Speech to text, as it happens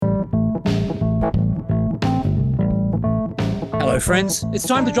Hello, friends. It's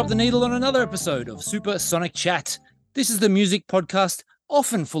time to drop the needle on another episode of Supersonic Chat. This is the music podcast,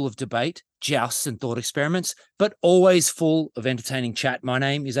 often full of debate, jousts, and thought experiments, but always full of entertaining chat. My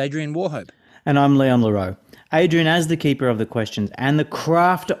name is Adrian Warhope. And I'm Leon Leroux. Adrian, as the keeper of the questions and the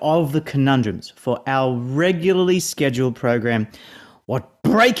craft of the conundrums for our regularly scheduled program, what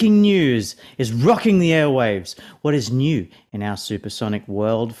breaking news is rocking the airwaves? What is new in our supersonic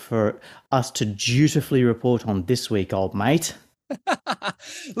world for us to dutifully report on this week, old mate?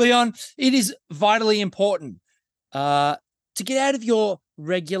 Leon, it is vitally important to get out of your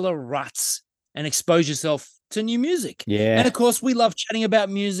regular ruts and expose yourself to new music. Yeah. And of course, we love chatting about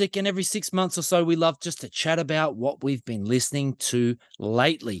music, and every 6 months or so, we love just to chat about what we've been listening to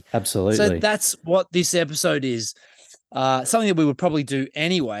lately. Absolutely. So that's what this episode is. Something that we would probably do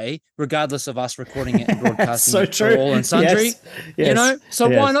anyway, regardless of us recording it and broadcasting So it true. for all and sundry. Yes. You know, so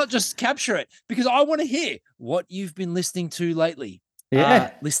Yes. why not just capture it? Because I want to hear what you've been listening to lately.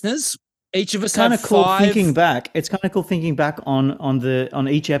 Yeah. Listeners, each of us It's kind have of cool five. thinking back. It's kind of cool thinking back on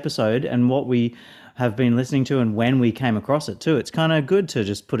each episode and what we have been listening to and when we came across it too. It's kind of good to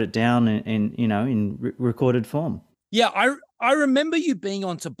just put it down in recorded form. Yeah, I remember you being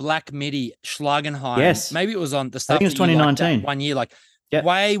onto Black Midi Schlagenheim. Yes. Maybe it was on the stuff. I think it was that you liked that 2019. 1 year, like Yep.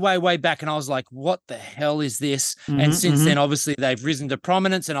 way back. And I was like, what the hell is this? And Mhm, since mhm. then, obviously, they've risen to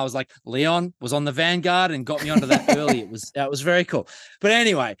prominence. And I was like, Leon was on the vanguard and got me onto that early. That was very cool. But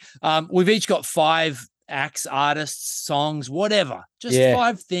anyway, we've each got 5 acts, artists, songs, whatever. Just Yeah.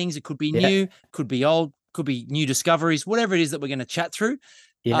 5 things. It could be Yeah. new, could be old, could be new discoveries, whatever it is that we're going to chat through.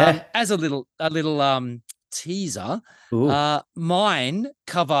 Yeah. As a little teaser, Ooh. mine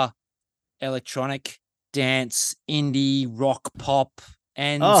cover electronic, dance, indie, rock, pop,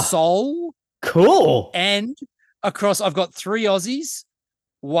 and Oh. soul. Cool. And across, I've got 3 Aussies,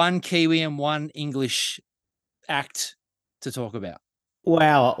 1 Kiwi, and 1 English act to talk about.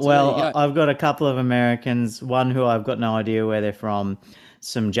 Wow. So there you Well, go. I've got a couple of Americans, one who I've got no idea where they're from,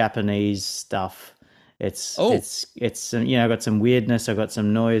 some Japanese stuff. It's I've got some weirdness, I've got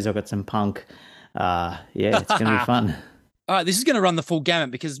some noise, I've got some punk. Yeah, it's gonna be fun. All right, this is going to run the full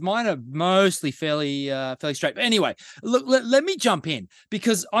gamut because mine are mostly fairly straight. But anyway, look, let me jump in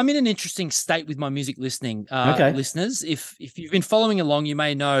because I'm in an interesting state with my music listening. Okay. Listeners, if you've been following along, you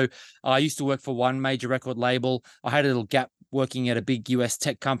may know I used to work for one major record label. I had a little gap working at a big US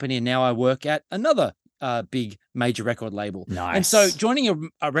tech company, and now I work at another big major record label. Nice. And so joining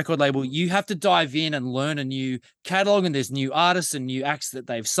a record label, you have to dive in and learn a new catalog, and there's new artists and new acts that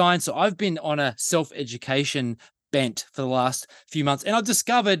they've signed. So I've been on a self-education bent for the last few months, and I've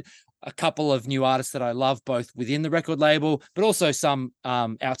discovered a couple of new artists that I love, both within the record label, but also some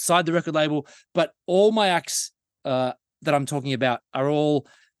outside the record label. But all my acts that I'm talking about are all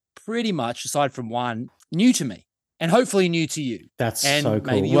pretty much, aside from one, new to me, and hopefully new to you. That's And so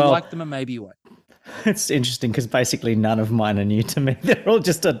cool. maybe you'll like them and maybe you won't. It's interesting because basically none of mine are new to me. They're all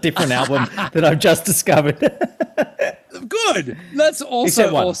just a different album that I've just discovered. Good. That's also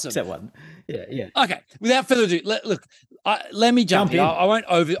Except one. awesome. Except one. Yeah. Okay. Without further ado, let me jump in. in. I won't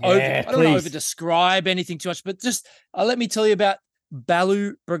I don't want to please. over describe anything too much, but just let me tell you about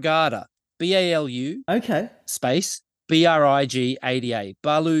Balu Brigada. BALU Okay. space BRIGADA.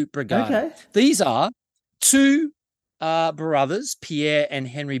 Balu Brigada. Okay. These are 2 brothers, Pierre and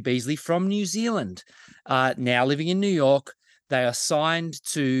Henry Beasley, from New Zealand, now living in New York. They are signed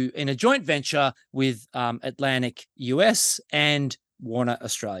in a joint venture with Atlantic US and Warner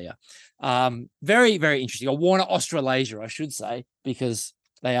Australia. Very, very interesting. Or Warner Australasia, I should say, because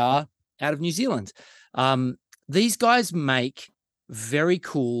they are out of New Zealand. These guys make very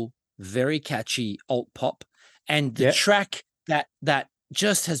cool, very catchy alt pop. And the track that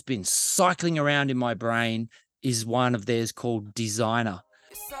just has been cycling around in my brain is one of theirs called Designer.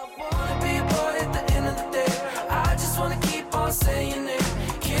 Saying it,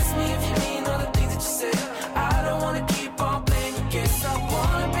 kiss me if you mean all the things that you say. I don't wanna keep on playing your games. I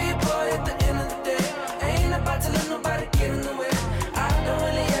wanna be a boy at the end of the day. Ain't about to let nobody get in the way. I don't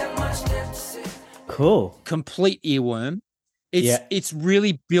really have much left to say. Cool. Complete earworm. It's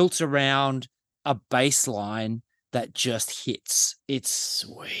really built around a bass line that just hits. It's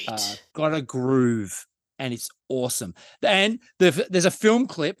Sweet. got a groove and it's awesome. And there's a film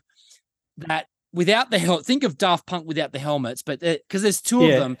clip that without the helmet, think of Daft Punk without the helmets, but because there's 2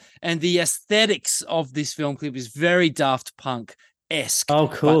 of them, and the aesthetics of this film clip is very Daft Punk-esque. Oh,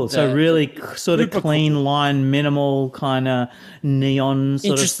 cool. So really sort of super clean line, minimal kind of neon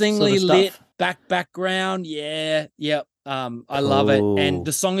sort interestingly of stuff. lit background. Yeah. I love it. And Cool.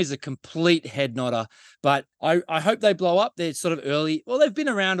 the song is a complete head nodder, but I hope they blow up. They're sort of early. Well, they've been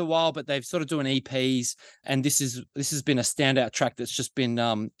around a while, but they've sort of doing EPs. And this has been a standout track that's just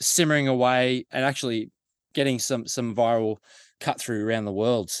been simmering away and actually getting some viral cut through around the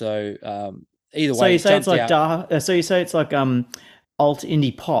world. So either So way, you it say it's jumped like out. so you say it's like alt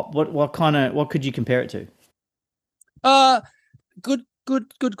indie pop. What could you compare it to?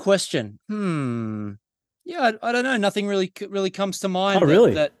 Good question. Yeah, I don't know. Nothing really comes to mind Oh,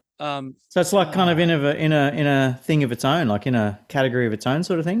 really? that So it's like kind of uh, in a thing of its own, like in a category of its own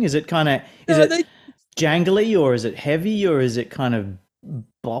sort of thing. Is no, it they jangly, or is it heavy, or is it kind of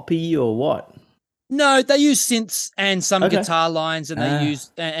boppy, or what? No, they use synths and some Okay. guitar lines, and they Ah.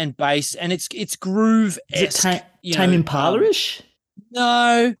 use and bass, and it's groove Is it esque. Tame Impala-ish?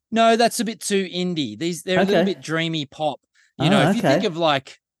 No, that's a bit too indie. They're a little Okay. bit dreamy pop. Oh, If you think okay. of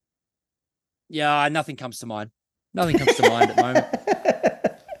like, yeah, nothing comes to mind. Nothing comes to mind at the moment.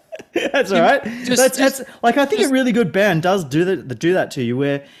 That's all right. Just That's like, I think a just really good band does do that to you,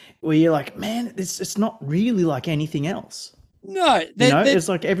 where you're like, man, it's not really like anything else. no, You know, they're it's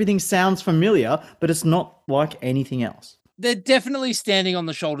like everything sounds familiar, but it's not like anything else. they're definitely standing on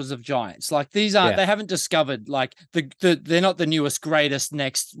the shoulders of giants. Like these aren't, Yeah. they haven't discovered like they're not the newest, greatest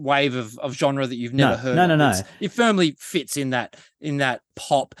next wave of genre that you've never heard of. No. It firmly fits in that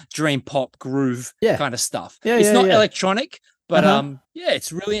pop, dream pop groove Yeah. kind of stuff. Yeah, It's yeah, not yeah. electronic, but Uh-huh. yeah,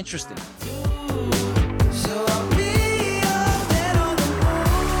 it's really interesting. So I'll be your man on the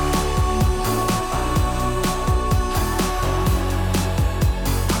moon.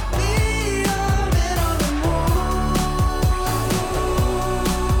 Be your man on the moon.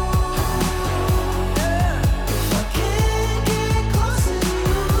 If I can't get closer to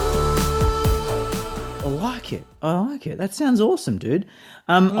you. I like it. I like it. That sounds awesome, dude.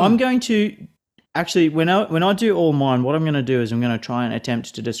 I'm going to actually, when I do all mine, what I'm going to do is I'm going to try and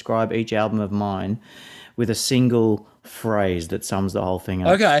attempt to describe each album of mine with a single phrase that sums the whole thing up.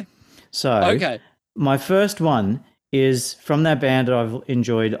 Okay. So, Okay. my first one is from that band that I've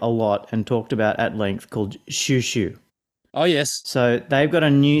enjoyed a lot and talked about at length, called Shoo Shoo. Oh yes. So they've got a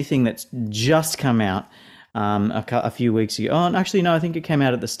new thing that's just come out a few weeks ago. Oh, and actually, no, I think it came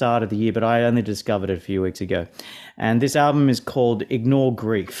out at the start of the year, but I only discovered it a few weeks ago. And this album is called Ignore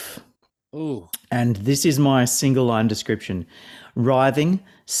Grief. Ooh. And this is my single line description: writhing,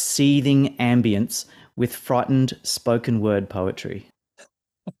 seething ambience with frightened spoken word poetry.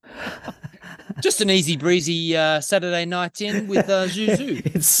 Just an easy breezy Saturday night in with Zuzu.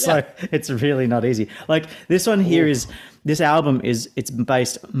 It's really not easy. Like this one here is, this album is, it's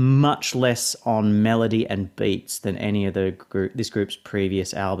based much less on melody and beats than any of this group's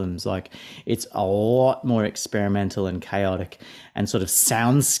previous albums. Like it's a lot more experimental and chaotic and sort of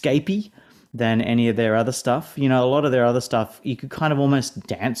soundscapey than any of their other stuff. You know, a lot of their other stuff you could kind of almost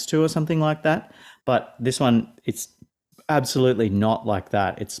dance to or something like that. But this one, it's absolutely not like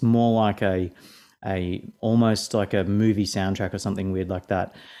that. It's more like a almost like a movie soundtrack or something weird like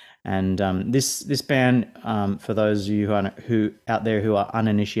that. And this band, for those of you who out there who are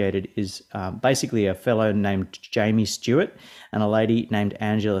uninitiated, is basically a fellow named Jamie Stewart and a lady named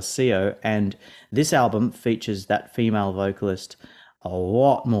Angela Seo. And this album features that female vocalist a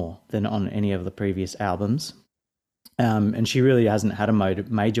lot more than on any of the previous albums. And she really hasn't had a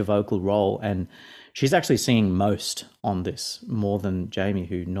major vocal role, and she's actually singing most on this, more than Jamie,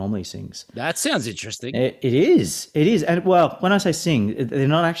 who normally sings. That sounds interesting. It is. And well, when I say sing, they're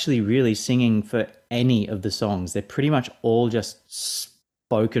not actually really singing for any of the songs. They're pretty much all just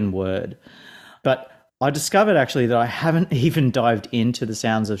spoken word. But I discovered actually that I haven't even dived into the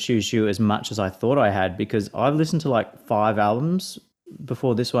sounds of Shoo Shoo as much as I thought I had, because I've listened to like 5 albums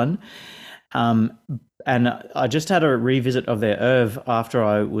before this one. And I just had a revisit of their oeuvre after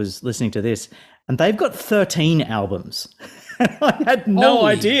I was listening to this, and they've got 13 albums. I had no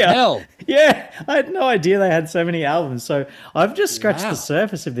Holy idea. hell. Yeah, I had no idea they had so many albums. So I've just scratched Wow. the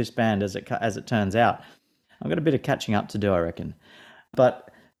surface of this band, as it turns out. I've got a bit of catching up to do, I reckon.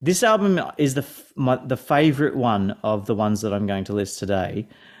 But this album is the favorite one of the ones that I'm going to list today.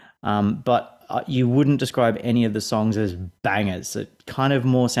 But you wouldn't describe any of the songs as bangers. It kind of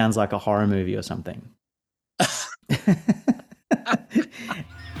more sounds like a horror movie or something.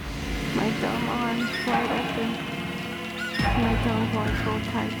 My dumb arms wide open. My dumb voice hold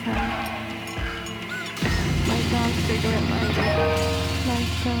tighter. My dumb cigarette lighter. My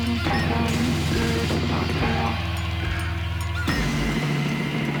dumb spirit off the wall.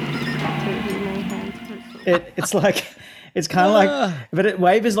 Baby, my hands were so It's like It's kind of Ah. like, but it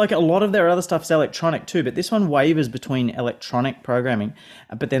wavers like a lot of their other stuff's electronic too. But this one wavers between electronic programming,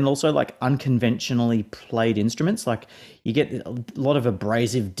 but then also like unconventionally played instruments. Like you get a lot of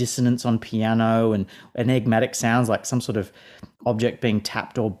abrasive dissonance on piano and enigmatic sounds like some sort of object being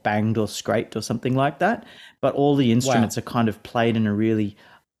tapped or banged or scraped or something like that. But all the instruments are kind of played in a really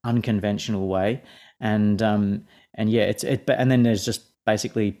unconventional way, and yeah, and then there's just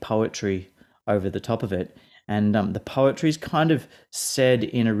basically poetry over the top of it. And the poetry is kind of said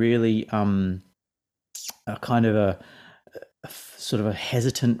in a really a kind of a sort of a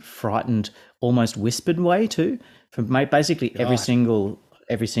hesitant, frightened, almost whispered way too, from basically every single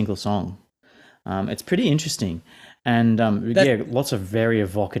song. It's pretty interesting, and yeah, lots of very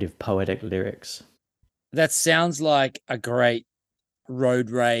evocative, poetic lyrics. That sounds like a great road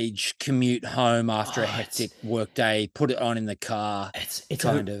rage commute home after a hectic work day. Put it on in the car. It's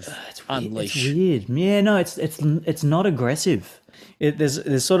unleash. It's weird. Yeah, no, it's not aggressive.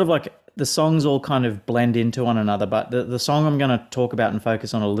 There's sort of like the songs all kind of blend into one another. But the song I'm going to talk about and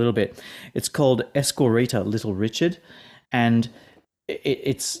focus on a little bit, it's called Escorita, Little Richard, and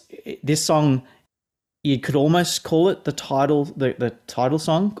it's this song. You could almost call it the title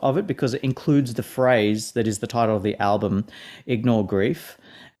song of it, because it includes the phrase that is the title of the album, Ignore Grief.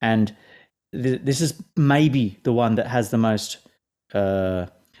 And this is maybe the one that has the most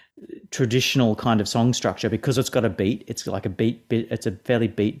traditional kind of song structure, because it's got a beat. It's like a beat. It's a fairly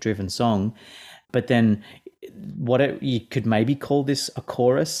beat-driven song. But then you could maybe call this a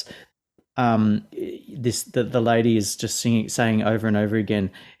chorus. The lady is just saying over and over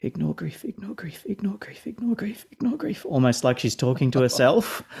again, ignore grief, ignore grief, ignore grief, ignore grief, ignore grief, almost like she's talking to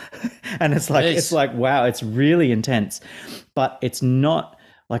herself. And it's like wow, it's really intense, but it's not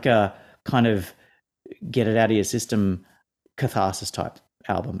like a kind of get it out of your system catharsis type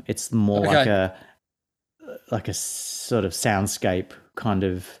album. It's more like a sort of soundscape kind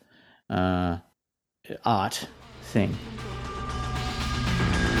of art thing.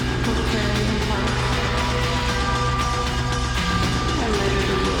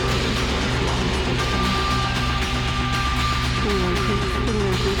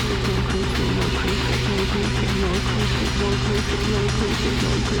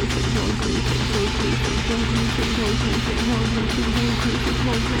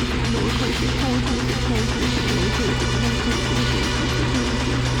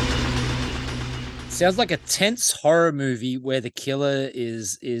 Sounds like a tense horror movie where the killer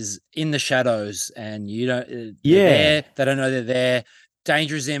is in the shadows, and you don't. They don't know they're there.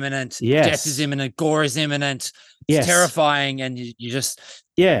 Danger is imminent. Yes. Death is imminent. Gore is imminent. It's Yes. terrifying, and you just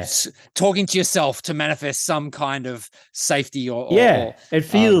talking to yourself to manifest some kind of safety or it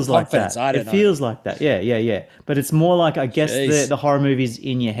feels like confidence. that. I don't it know. feels like that. Yeah. But it's more like, I guess, the horror movies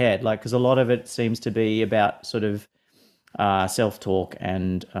in your head, like, because a lot of it seems to be about sort of self-talk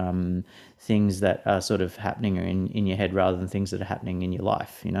and things that are sort of happening in your head rather than things that are happening in your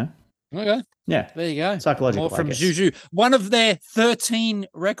life, you know? Okay. Yeah. There you go. Psychological. More from I guess. Juju. One of their 13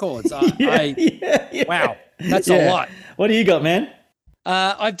 records. Wow. That's a lot. What do you got, man?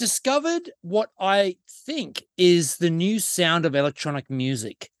 I've discovered what I think is the new sound of electronic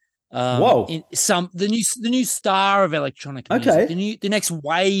music. Whoa! The new star of electronic music. Okay. The next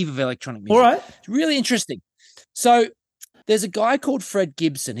wave of electronic music. All right. It's really interesting. So there's a guy called Fred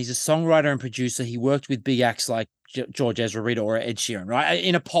Gibson. He's a songwriter and producer. He worked with big acts like George Ezra, Rita Ora, Ed Sheeran, right?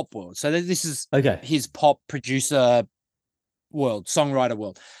 In a pop world. So this is his pop producer world, songwriter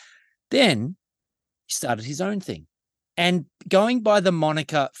world. Then he started his own thing. And going by the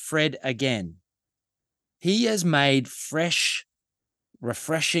moniker Fred Again, he has made fresh,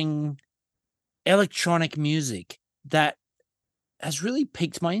 refreshing electronic music that has really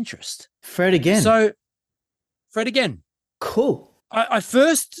piqued my interest. Fred Again. So, Fred Again. Cool. I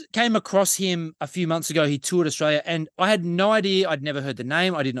first came across him a few months ago. He toured Australia, and I had no idea. I'd never heard the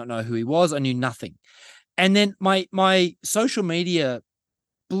name. I did not know who he was. I knew nothing. And then my social media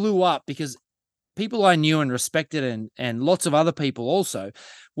blew up because people I knew and respected, and lots of other people also,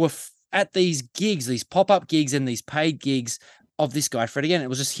 were at these gigs, these pop-up gigs and these paid gigs of this guy, Fred Again. It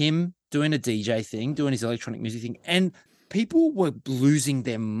was just him doing a DJ thing, doing his electronic music thing, and people were losing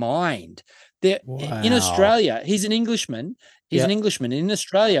their mind. In Australia, he's an Englishman. He's an Englishman. In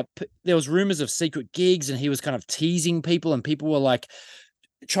Australia, there was rumors of secret gigs, and he was kind of teasing people, and people were like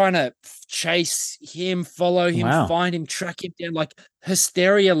trying to chase him, follow him, find him, track him down, like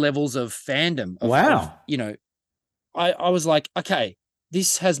hysteria levels of fandom. I was like, okay,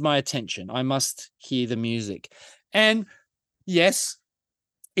 this has my attention. I must hear the music. And yes,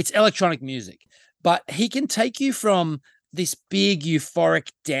 it's electronic music, but he can take you from this big euphoric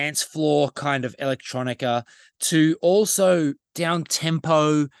dance floor kind of electronica to also down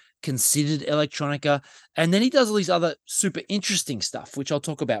tempo considered electronica. And then he does all these other super interesting stuff, which I'll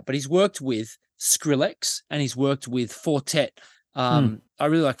talk about. But he's worked with Skrillex and he's worked with Fortet. I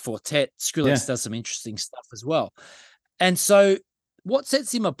really like Fortet. Skrillex does some interesting stuff as well. And so what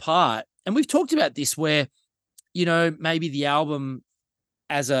sets him apart, and we've talked about this where, you know, maybe the album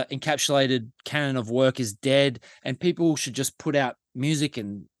as a encapsulated canon of work is dead and people should just put out music.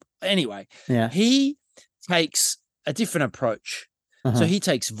 And anyway, he takes a different approach. So he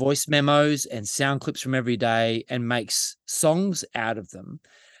takes voice memos and sound clips from every day and makes songs out of them.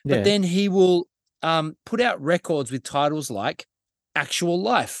 But then he will put out records with titles like Actual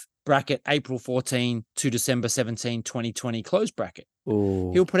Life, bracket April 14 to December 17, 2020, close bracket.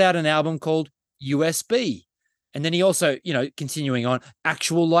 Ooh. He'll put out an album called USB. And then he also, you know, continuing on,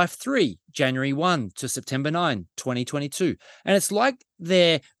 Actual Life 3, January 1 to September 9, 2022. And it's like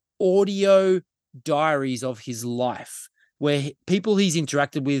they're audio diaries of his life, where people he's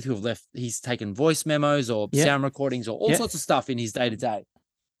interacted with who have left, he's taken voice memos or sound recordings or all sorts of stuff in his day-to-day.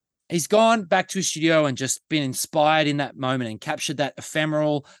 He's gone back to his studio and just been inspired in that moment and captured that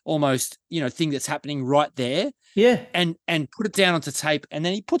ephemeral, almost, you know, thing that's happening right there. Yeah. And put it down onto tape, and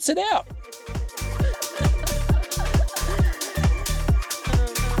then he puts it out.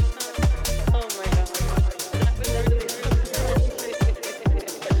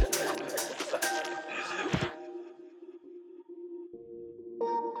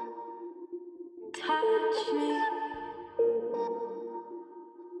 Touch me.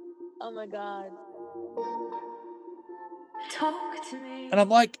 Oh my God. Talk to me. And I'm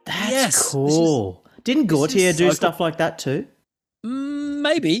like, That's yes, cool. Didn't Gautier do so stuff like that too?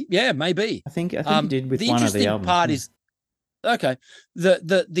 Maybe. Yeah, maybe. I think he did with the one of the interesting albums. part is, okay,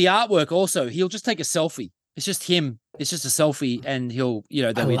 the artwork also, he'll just take a selfie. It's just him. It's just a selfie, and he'll, you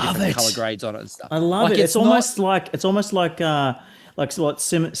know, there'll be different color grades on it and stuff. I love it. It's almost like what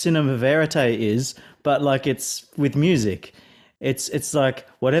Cinema Verite is, but like it's with music. It's like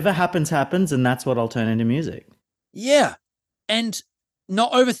whatever happens, and that's what I'll turn into music. Yeah. And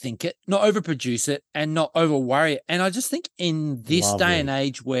not overthink it, not overproduce it, and not over worry it. And I just think in this day and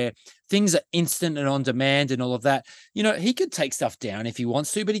age where things are instant and on demand and all of that, you know, he could take stuff down if he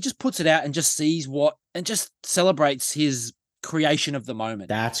wants to, but he just puts it out and just sees and just celebrates his creation of the moment.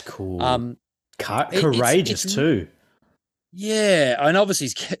 That's cool. Courageous too. Yeah, and obviously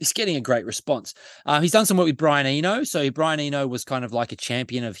he's getting a great response. He's done some work with Brian Eno. So Brian Eno was kind of like a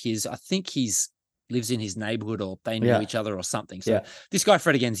champion of his. I think he's lives in his neighborhood or they know each other or something. So this guy,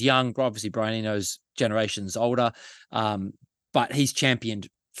 Fred again's young. Obviously, Brian Eno's generation's older, but he's championed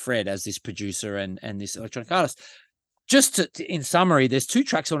Fred as this producer and this electronic artist. Just in summary, there's two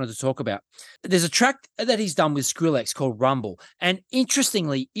tracks I wanted to talk about. There's a track that he's done with Skrillex called Rumble. And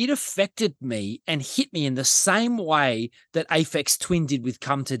interestingly, it affected me and hit me in the same way that Aphex Twin did with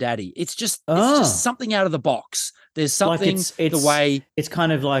Come to Daddy. It's just something out of the box. There's something like the way... It's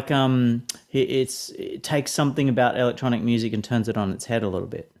kind of like it takes something about electronic music and turns it on its head a little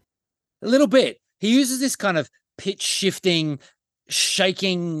bit. A little bit. He uses this kind of pitch shifting,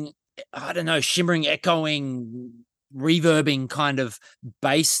 shaking, I don't know, shimmering, echoing, reverbing kind of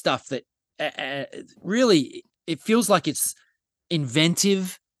bass stuff that really it feels like it's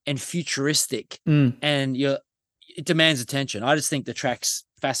inventive and futuristic and it demands attention. I just think the track's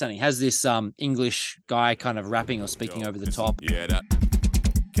fascinating. Has this English guy kind of rapping or speaking over the top. Yeah, that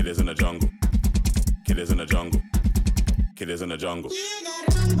kid is in the jungle. Kid is in the jungle. Kid is in the jungle.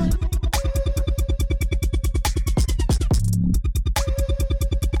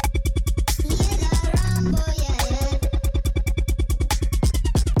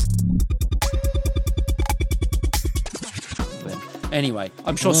 Anyway,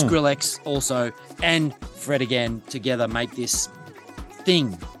 I'm sure Skrillex also and Fred again together make this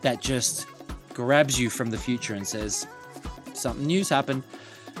thing that just grabs you from the future and says something new's happened.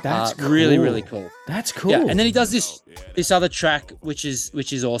 That's cool. Really, really cool. That's cool. Yeah, and then he does this other track which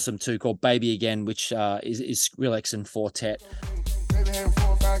is awesome too, called Baby Again, which is Skrillex and Fortet. Baby had 4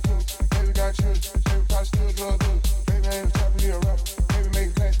 or 5 kids. Baby got children. Baby probably still drug dealers. Baby ain't the top of the rapper. Baby make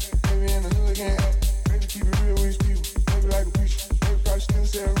it classy. Baby in the hood again. Baby keep it real with his people. Baby like a preacher. Baby probably still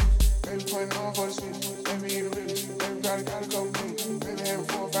sell roof. Baby putting on for the city. Baby eat a little. Baby probably got a couple things. Baby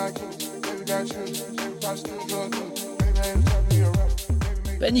had 4 or 5 kids. Baby got children. Baby probably still drug dealers. Baby ain't the top of the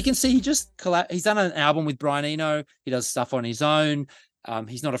rapper. And you can see he's done an album with Brian Eno. He does stuff on his own.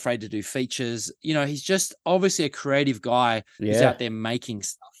 He's not afraid to do features. You know, he's just obviously a creative guy who's out there making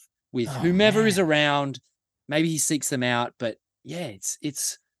stuff with whomever is around. Maybe he seeks them out, but yeah,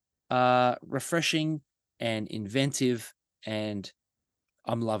 it's refreshing and inventive and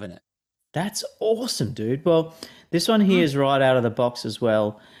I'm loving it. That's awesome, dude. Well, this one here is right out of the box as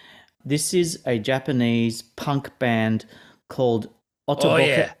well. This is a Japanese punk band called Otoboke,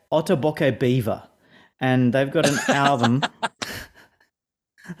 yeah. Otoboke Beaver, and they've got an album.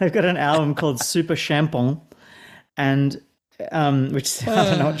 They've got an album called Super Champon, and which I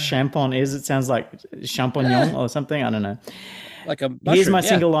don't know what champon is. It sounds like champignon or something. I don't know. Like a Here's mushroom, my yeah.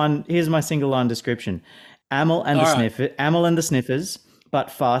 single line. Here's my single line description: Amel and the All right. Amel and the Sniffers,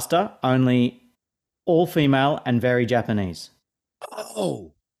 but faster. Only all female and very Japanese.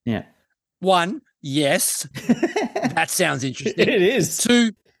 Oh, Yeah, one, yes, that sounds interesting. it is.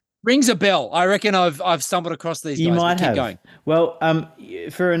 Two, rings a bell. I reckon I've stumbled across these guys. You but might keep have. going. Well,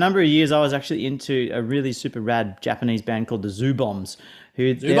 for a number of years, I was actually into a really super rad Japanese band called the Zoobombs.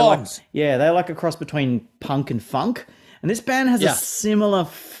 They're like, Zoobombs. they're like a cross between punk and funk. And this band has Yeah. a similar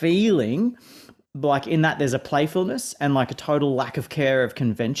feeling, like in that there's a playfulness and like a total lack of care of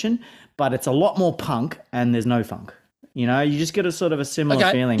convention, but it's a lot more punk and there's no funk. You know, you just get a sort of a similar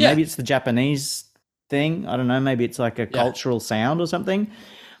Okay, feeling. yeah. Maybe it's the Japanese thing. I don't know. Maybe it's like a cultural sound or something.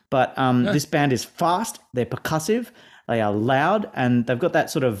 But this band is fast. They're percussive. They are loud, and they've got that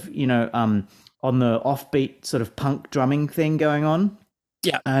sort of, on the offbeat sort of punk drumming thing going on.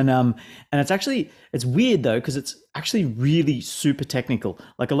 Yeah. And it's weird though, because it's actually really super technical.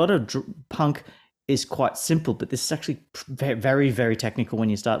 Like a lot of punk is quite simple, but this is actually very, very technical when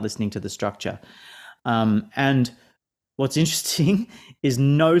you start listening to the structure. And what's interesting is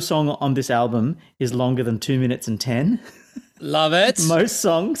no song on this album is longer than 2 minutes and 10. Love it. Most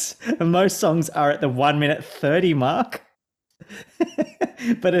songs are at the 1 minute 30 mark.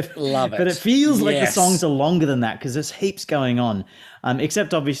 but it feels like the Yes. songs are longer than that because there's heaps going on.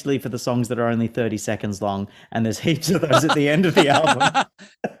 Except obviously for the songs that are only 30 seconds long, and there's heaps of those at the end of the album.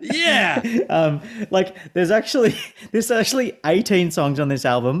 Yeah. There's actually 18 songs on this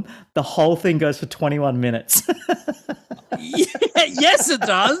album. The whole thing goes for 21 minutes. Yes, it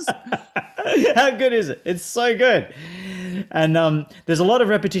does. How good is it? It's so good. And there's a lot of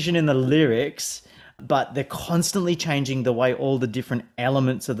repetition in the lyrics, but they're constantly changing the way all the different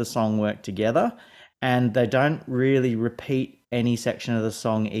elements of the song work together, and they don't really repeat any section of the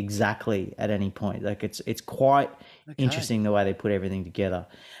song exactly at any point. Like it's quite interesting the way they put everything together.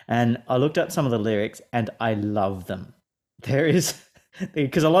 And I looked up some of the lyrics and I love them. There is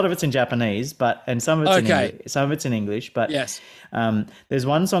because a lot of it's in Japanese, and some of it's in English, some of it's in English. But Yes. There's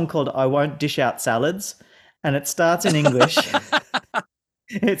one song called "I Won't Dish Out Salads," and it starts in English.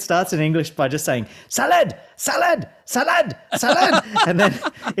 It starts in English by just saying "salad, salad, salad, salad," and then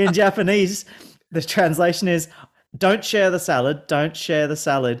in Japanese, the translation is "Don't share the salad, don't share the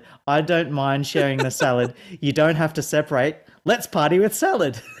salad. I don't mind sharing the salad. You don't have to separate. Let's party with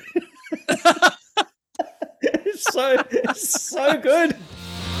salad." It's so good.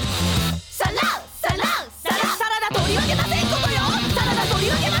 サラサラサラサラダ取り分けませんことよサラダ取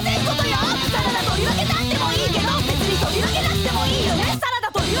り分けませんことよサラダ取り分けたってもいいけど別に取り分けなくてもいいよねサラダ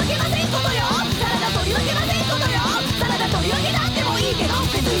取り分けませんことよサラダ取り分けませんことよサラダ取り分けたってもいいけど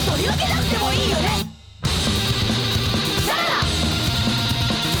別に取り分けなくてもいいよねサラダ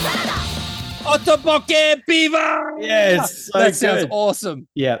サラダ Otoboke Beaver. Yes, so that sounds good. awesome.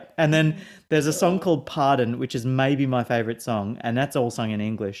 Yeah, and then there's a song called "Pardon," which is maybe my favorite song, and that's all sung in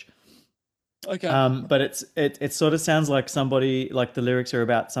English. Okay. But it sort of sounds like somebody, like the lyrics are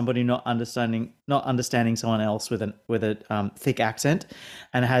about somebody not understanding someone else with a thick accent,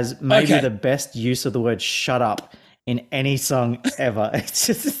 and has maybe the best use of the word "shut up" in any song ever.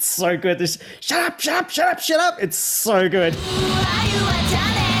 It's so good. This "shut up, shut up, shut up, shut up." It's so good.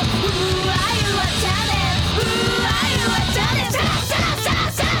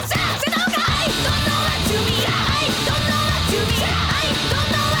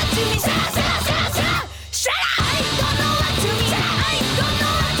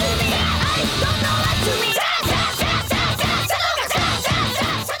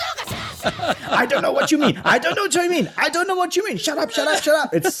 I don't know what you mean. I don't know what you mean. I don't know what you mean. Shut up, shut up, shut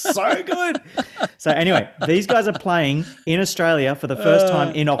up. It's so good. So anyway, these guys are playing in Australia for the first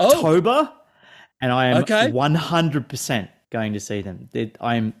time in October, and I am 100% going to see them.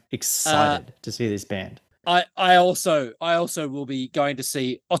 I am excited to see this band. I also will be going to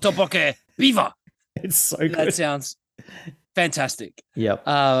see Otoboke Beaver. It's so good. That sounds fantastic. Yep.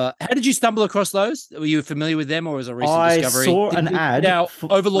 How did you stumble across those? Were you familiar with them, or was it a recent I discovery? saw an ad. Did our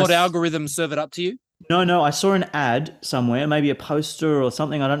Overlord algorithm serve it up to you? No, I saw an ad somewhere, maybe a poster or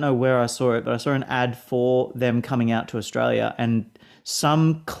something. I don't know where I saw it, but I saw an ad for them coming out to Australia, and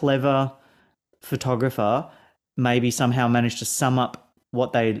some clever photographer maybe somehow managed to sum up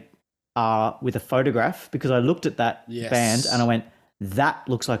what they with a photograph because I looked at that Yes. band and I went, that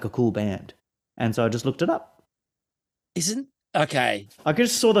looks like a cool band. And so I just looked it up. Isn't okay. I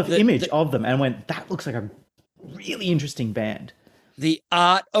just saw the The- image the- of them and went, that looks like a really interesting band. The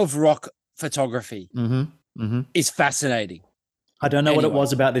art of rock photography Mm-hmm. Mm-hmm. is fascinating. I don't know what it Anyway.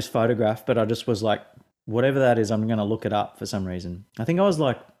 was about this photograph, but I just was like, whatever that is, I'm going to look it up for some reason. I think I was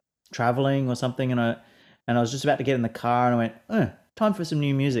like traveling or something, and I was just about to get in the car, and I went, time for some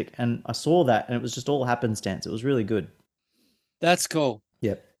new music, and I saw that, and it was just all happenstance. It was really good. That's cool.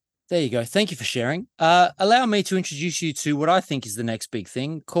 Yep. There you go. Thank you for sharing. Allow me to introduce you to what I think is the next big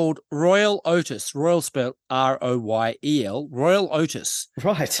thing called Royal Otis. Royal spelled Royel. Royal Otis.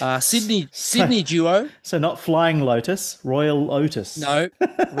 Right. Sydney duo. So not Flying Lotus, Royal Otis. No,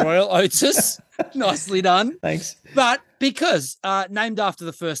 Royal Otis. Nicely done. Thanks. But because named after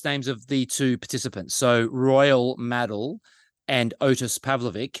the first names of the two participants, so Royal Maddle and Otis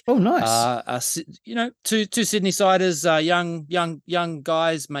Pavlovic. Oh, nice. Two Sydney siders, young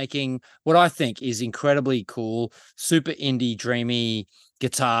guys making what I think is incredibly cool, super indie, dreamy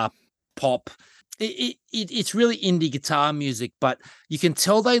guitar pop. It's really indie guitar music, but you can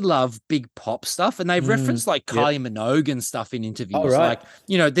tell they love big pop stuff, and they've referenced like Kylie Minogue and stuff in interviews. Oh, right.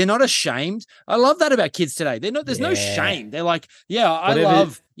 Like, they're not ashamed. I love that about kids today. They're not. There's no Yeah. shame. They're like, yeah, I Whatever-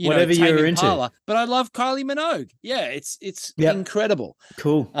 love whatever Tame you're into. Impala, but I love Kylie Minogue. Yeah, it's Yep. incredible.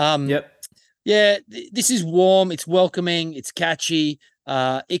 Cool. Yep. Yeah, this is warm. It's welcoming. It's catchy.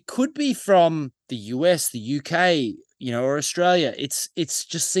 It could be from the US, the UK, or Australia. It's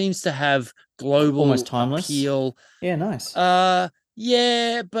just seems to have global Almost timeless. appeal. Yeah, nice.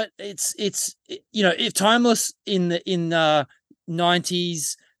 Yeah, but it's if timeless in the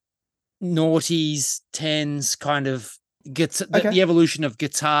 90s, noughties, 10s kind of gets Okay. the evolution of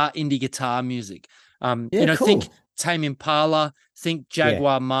indie guitar music. Yeah, cool. Think Tame Impala, think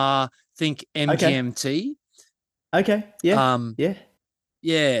Jaguar Ma, think MGMT. Okay. Yeah. Yeah.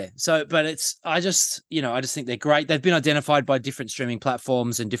 Yeah. So, but I just think they're great. They've been identified by different streaming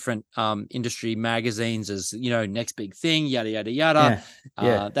platforms and different industry magazines as, next big thing, yada, yada, yada.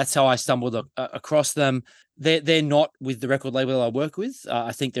 Yeah. That's how I stumbled across them. They're not with the record label I work with.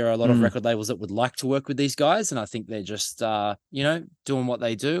 I think there are a lot of record labels that would like to work with these guys. And I think they're just, doing what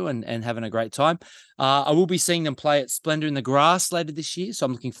they do and having a great time. I will be seeing them play at Splendor in the Grass later this year. So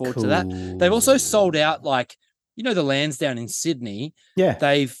I'm looking forward to that. They've also sold out the Lansdowne in Sydney. Yeah.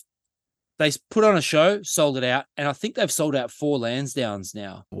 They put on a show, sold it out, and I think they've sold out 4 Lansdowns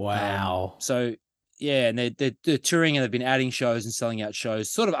now. Wow. So yeah, and they're touring and they've been adding shows and selling out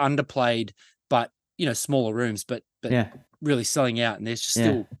shows, sort of underplayed, but smaller rooms, but Yeah. really selling out. And there's just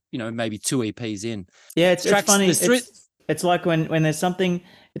still maybe 2 EPs in. Yeah, it's Tracks- funny. there's three- It's like when there's something.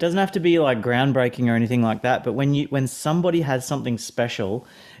 It doesn't have to be like groundbreaking or anything like that. But when somebody has something special,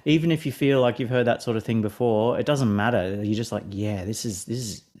 even if you feel like you've heard that sort of thing before, it doesn't matter. You're just like, yeah, this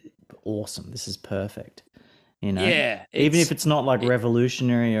is awesome. This is perfect. Yeah, Even if it's not like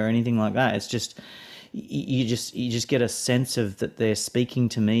revolutionary or anything like that, it's just you just get a sense of that they're speaking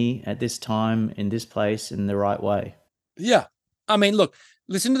to me at this time in this place in the right way. Yeah. I mean, look,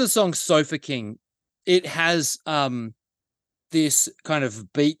 listen to the song Sofa King. It has this kind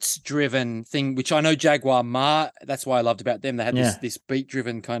of beats-driven thing, which I know Jaguar Ma, that's why I loved about them. They had this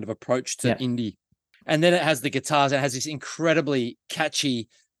beat-driven kind of approach to indie. And then it has the guitars, and it has this incredibly catchy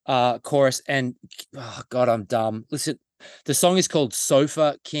chorus. And, oh, God, I'm dumb. Listen, the song is called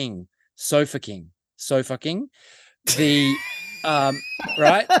Sofa King. Sofa King. Sofa King. The...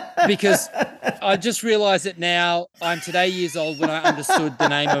 right? Because I just realized that now I'm today years old when I understood the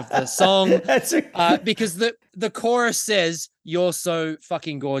name of the song. Because the chorus says, "You're so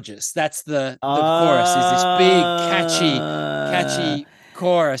fucking gorgeous." That's the chorus is this big, catchy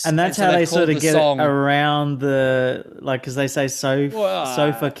chorus. And that's so how they've they sort called of the get song it around because they say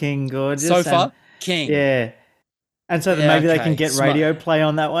Sofa King gorgeous. Sofa King. Yeah. And so then Yeah, maybe they okay, can get smart. radio play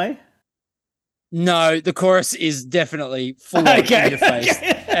on that way. No, the chorus is definitely full on in your face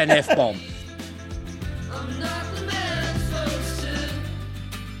and F-bomb. I'm not the man supposed to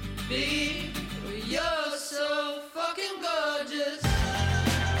be. You're so fucking gorgeous.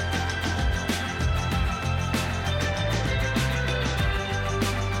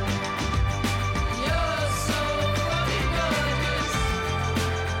 You're so fucking gorgeous.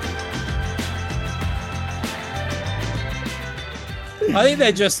 I think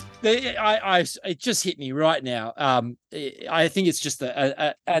they're just. It just hit me right now. I think it's just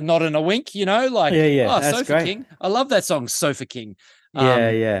a nod and a wink, like that's Sofa great. King. I love that song, Sofa King.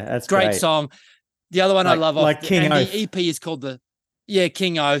 That's great song. The other one I love, King and Oath. the EP is called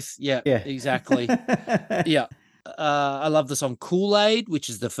King Oath. Yeah, Yeah. exactly. Yeah, I love the song Kool-Aid, which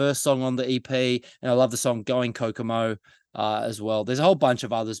is the first song on the EP, and I love the song Going Kokomo as well. There's a whole bunch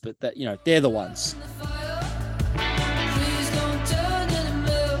of others, but that they're the ones. Please don't turn and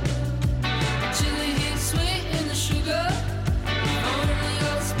milk. Chili heat, sweet in the sugar. If only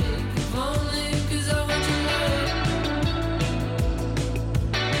I'll speak, if only 'cause I want your love.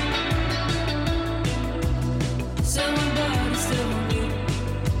 Somebody still on you.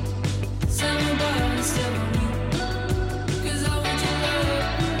 Somebody still on you. 'Cause I want your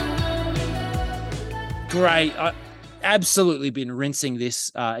love. Great. I absolutely been rinsing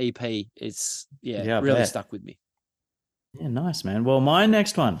this EP. It's Yeah, I really bet. stuck with me. Yeah, nice, man. Well, my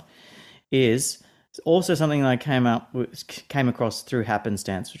next one is also something that I came across through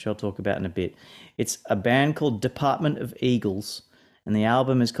happenstance, which I'll talk about in a bit. It's a band called Department of Eagles, and the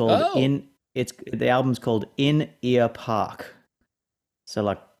album is called Oh. the album's called In Ear Park. So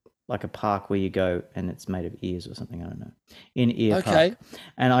like a park where you go and it's made of ears or something. I don't know. In Ear Okay. Park.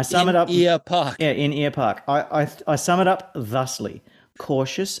 And I sum it up. Ear Park. Yeah, In Ear Park. I sum it up thusly: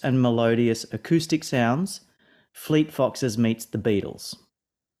 cautious and melodious acoustic sounds. Fleet Foxes meets the Beatles.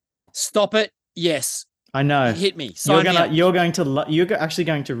 Stop it. Yes. I know. Hit me. Sign me up. You're actually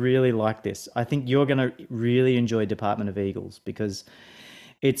going to really like this. I think you're going to really enjoy Department of Eagles because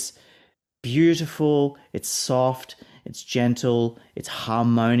it's beautiful, it's soft, it's gentle, it's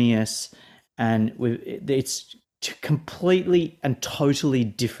harmonious, and it's completely and totally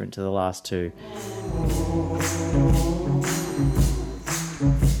different to the last two.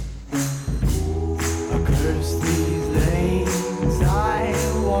 I curse these lanes I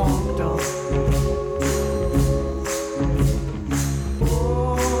walked on.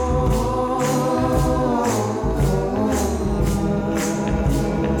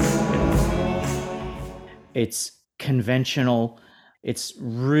 It's conventional. It's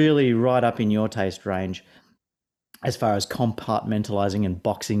really right up in your taste range as far as compartmentalizing and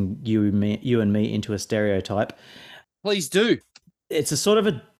boxing you and me into a stereotype. Please do. It's a sort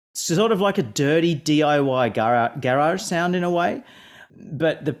of like a dirty DIY garage sound in a way,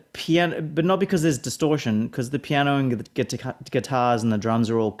 but the piano, but not because there's distortion, because the piano and the guitars and the drums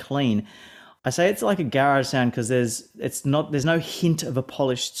are all clean. I say it's like a garage sound because there's no hint of a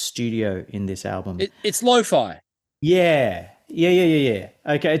polished studio in this album. It's lo-fi. Yeah.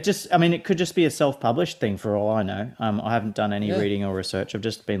 Okay, it could just be a self-published thing for all I know. I haven't done any reading or research. I've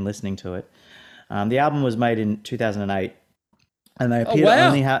just been listening to it. The album was made in 2008, and they appear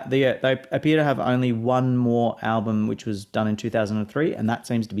they appear to have only one more album, which was done in 2003, and that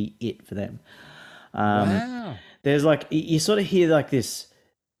seems to be it for them. Wow. There's like you sort of hear like this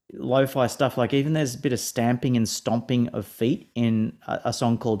lo-fi stuff. Like even there's a bit of stamping and stomping of feet in a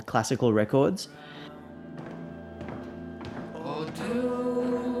song called Classical Records. Or do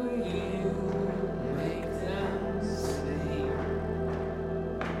you make them sleep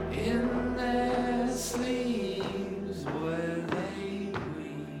in their sleeves where they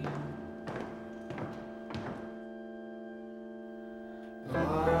weep?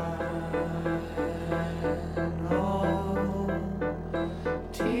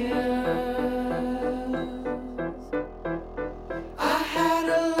 I had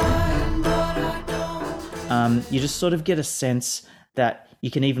a line, but I don't. You just sort of get a sense that you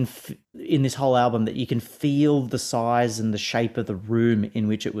can even, in this whole album, that you can feel the size and the shape of the room in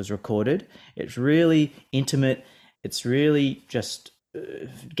which it was recorded. It's really intimate. It's really just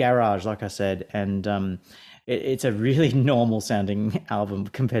garage, like I said, and it's a really normal sounding album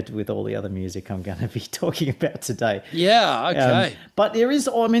compared with all the other music I'm going to be talking about today. Yeah, okay. But there is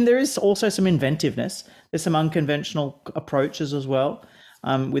also some inventiveness. There's some unconventional approaches as well,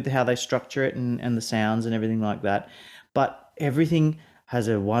 with how they structure it and the sounds and everything like that. But everything has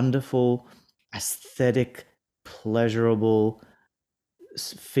a wonderful, aesthetic, pleasurable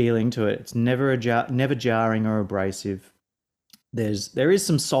feeling to it. It's never never jarring or abrasive. There is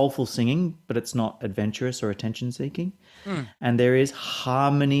some soulful singing, but it's not adventurous or attention seeking. And there is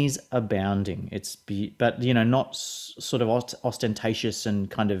harmonies abounding. But not sort of ostentatious and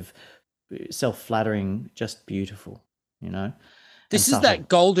kind of self-flattering, just beautiful, This and is that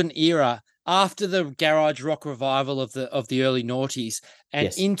golden era after the garage rock revival of the early noughties and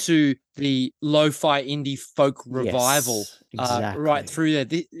Yes. into the lo-fi indie folk revival Yes, right exactly. through there.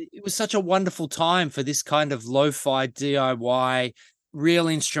 It was such a wonderful time for this kind of lo-fi DIY, real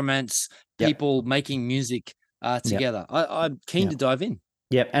instruments, Yep. people making music together. I'm keen to dive in.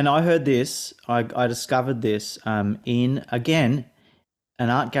 Yep, and I heard this. I discovered this in, again,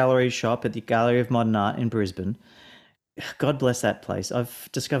 an art gallery shop at the Gallery of Modern Art in Brisbane. God bless that place. I've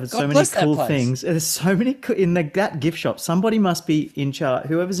discovered God so many bless that cool place. things. There's so many in that gift shop. Somebody must be in charge.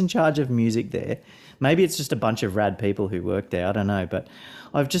 Whoever's in charge of music there. Maybe it's just a bunch of rad people who work there. I don't know, but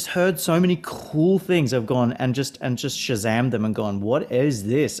I've just heard so many cool things. I've gone and just Shazammed them and gone, what is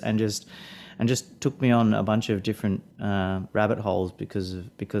this? And just took me on a bunch of different rabbit holes because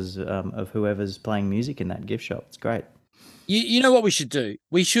of whoever's playing music in that gift shop. It's great. You know what we should do?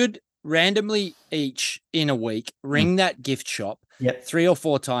 We should randomly each in a week ring that gift shop Yep. 3 or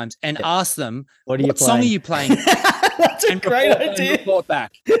 4 times and ask them, What are you song are playing?" you playing? That's a great and idea. report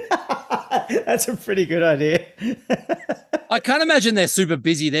back. That's a pretty good idea. I can't imagine they're super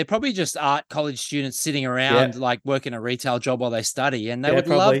busy. They're probably just art college students sitting around like working a retail job while they study, and they would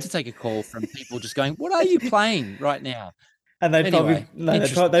probably. love to take a call from people just going, "What are you playing right now?" And they'd Anyway,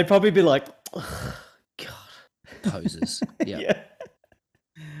 they'd probably be like, "Ugh, God, Posers. Yeah. yeah."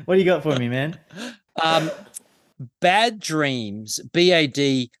 What do you got for me, man? Bad Dreams,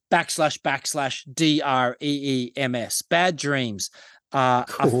 BAD //DREEMS. Bad Dreams are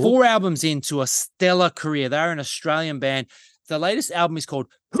Cool. 4 albums into a stellar career. They're an Australian band. The latest album is called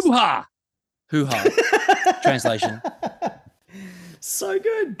Hoo Ha. Hoo Ha. Translation. So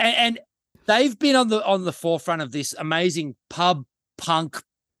good. And they've been on the forefront of this amazing pub punk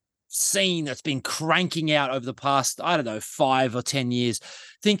scene that's been cranking out over the past, I don't know, 5 or 10 years.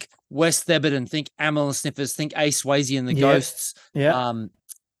 Think West Theberton, think Amyl and Sniffers, think Ace Swayze and the Ghosts, Yeah.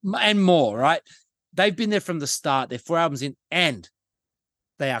 and more, right? They've been there from the start. They're 4 albums in, and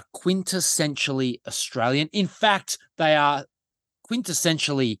they are quintessentially Australian. In fact, they are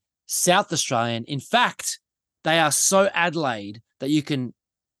quintessentially South Australian. In fact, they are so Adelaide that you can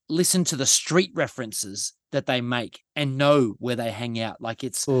listen to the street references that they make and know where they hang out. Like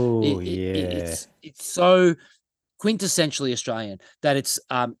it's so quintessentially Australian that it's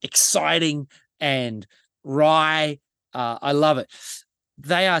exciting and wry. I love it.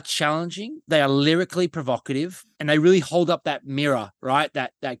 They are challenging. They are lyrically provocative, and they really hold up that mirror, right?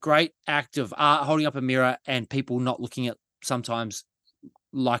 That great act of art, holding up a mirror and people not looking at, sometimes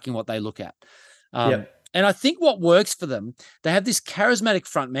liking what they look at. And I think what works for them, they have this charismatic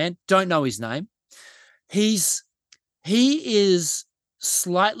frontman, don't know his name. He is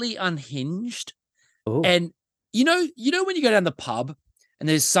slightly unhinged. Ooh. And you know when you go down the pub and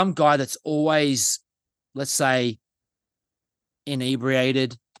there's some guy that's always, let's say,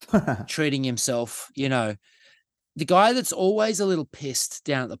 inebriated, treating himself, the guy that's always a little pissed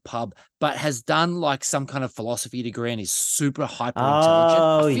down at the pub, but has done like some kind of philosophy degree and is super hyper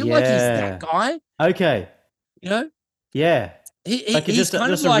intelligent. I feel like he's that guy. Okay. Yeah. He's just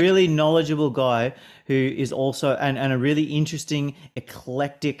kind of a like, really knowledgeable guy who is also and a really interesting,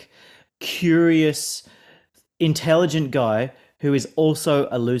 eclectic, curious, intelligent guy who is also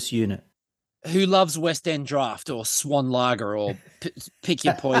a loose unit. who loves West End Draft or Swan Lager or Pick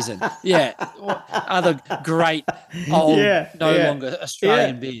Your Poison. Yeah. Or other great old, longer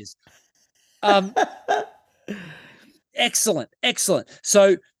Australian beers. Excellent.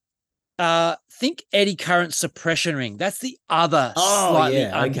 So think Eddie Current Suppression Ring. That's the other slightly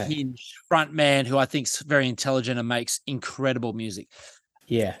unhinged front man who I think is very intelligent and makes incredible music.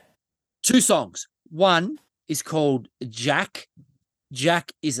 Yeah. 2 songs. One is called Jack.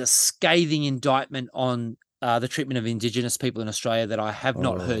 Jack is a scathing indictment on the treatment of Indigenous people in Australia that I have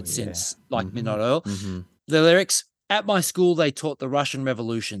not heard since, like Midnight Oil. Mm-hmm. The lyrics, at my school, they taught the Russian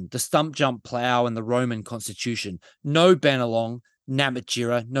Revolution, the stump jump plow and the Roman Constitution. No Bennelong,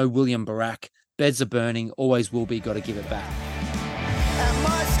 Namatjira, no William Barak. Beds are burning, always will be, got to give it back. At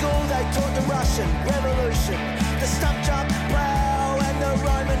my school they taught the Russian Revolution, the stump jump plow and the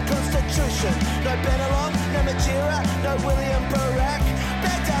Roman Constitution. No Bennelong, no Majira, no William Barak.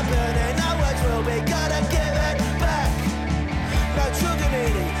 Beds are burning, always will be, gotta give it back. No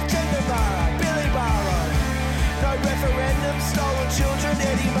Truganini, Gendavara, Billy Barrow. No referendum, stolen children,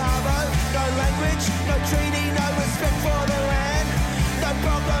 Eddie Marvo. No language, no treaty, no respect for the land. No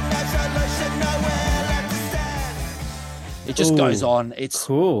problem, no solution, nowhere left to stand. It just goes on. It's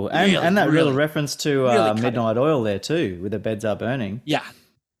cool. And that real really, reference to really Midnight Oil there too, with the beds are burning. Yeah.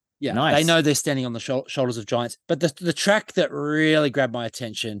 Nice. They know they're standing on the shoulders of giants. But the track that really grabbed my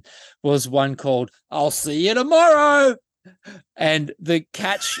attention was one called I'll See You Tomorrow. And the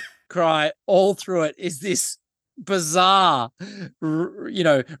catch cry all through it is this bizarre,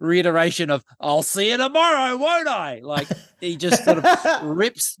 reiteration of I'll see you tomorrow, won't I? Like he just sort of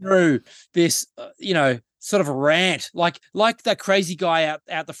rips through this, sort of rant, like that crazy guy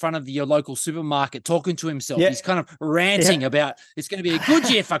out the front of your local supermarket talking to himself. Yeah. He's kind of ranting about it's going to be a good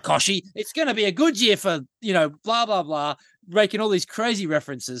year for Koshi. It's going to be a good year for, blah, blah, blah. making all these crazy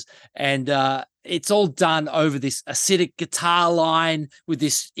references, and it's all done over this acidic guitar line with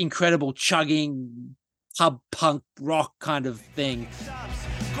this incredible chugging pub punk rock kind of thing.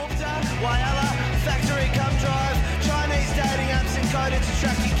 Gupta, Wayala, factory come drive, Chinese dating apps encoded to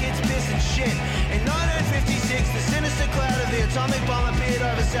track your kids' piss and shit. In 1956, the sinister cloud of the atomic bomb appeared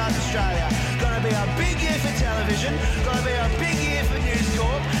over South Australia. Gonna be a big year for television, gonna be a big year for News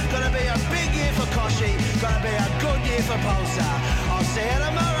Corp, gonna be a big year for Koshi, gonna be a good year for Pulsar. I'll see you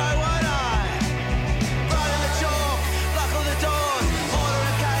tomorrow, won't I? Right in the chalk, lock all the doors, order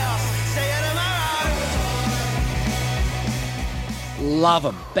and chaos. See you tomorrow. Love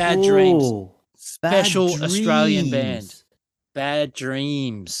them. Bad Dreams. Ooh, Bad Special Australian Dreams. band. Bad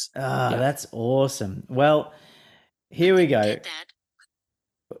Dreams. Ah, Yeah. that's awesome. Well, here we go.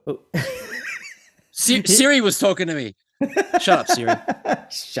 Siri was talking to me. Shut up, Siri.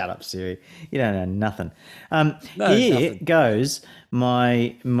 Shut up, Siri. You don't know nothing. No, Here nothing. goes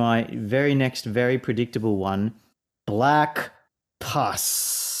my very next, very predictable one. Black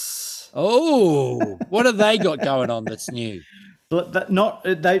Pus. Oh, what have they got going on that's new? But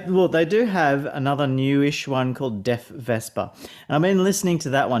they do have another newish one called Def Vespa. And I've been listening to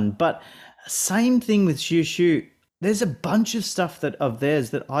that one, but same thing with Shoo Shoo. There's a bunch of stuff of theirs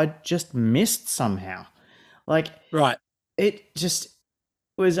that I just missed somehow. Like Right. it just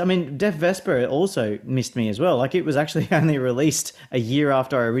was, I mean, Def Vespa also missed me as well. Like it was actually only released a year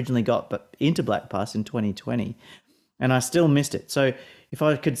after I originally got into Black Pus in 2020, and I still missed it. So if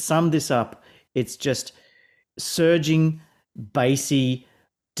I could sum this up, it's just surging, bassy,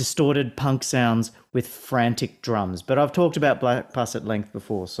 distorted punk sounds with frantic drums. But I've talked about Black Pus at length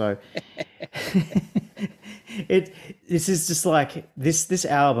before, so this is just like this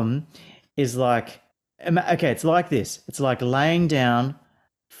album is like, okay, it's like this. It's like laying down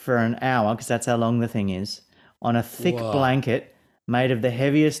for an hour, because that's how long the thing is, on a thick Whoa. blanket made of the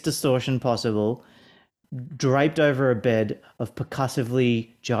heaviest distortion possible, draped over a bed of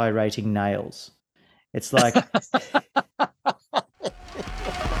percussively gyrating nails. It's like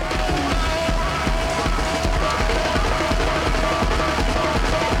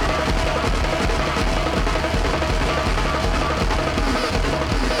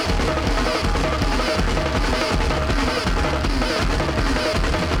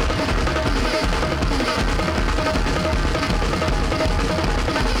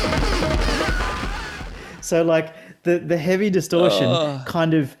so like the heavy distortion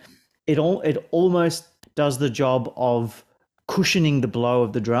kind of it almost does the job of cushioning the blow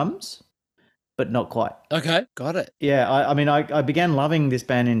of the drums, but not quite. Okay, got it. Yeah, I mean, I began loving this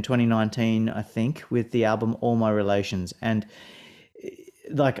band in 2019, I think, with the album All My Relations. And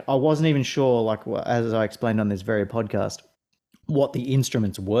like, I wasn't even sure, like, as I explained on this very podcast, what the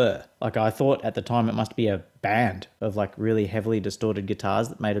instruments were. Like, I thought at the time it must be a band of like really heavily distorted guitars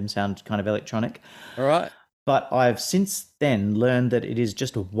that made them sound kind of electronic. All right. But I've since then learned that it is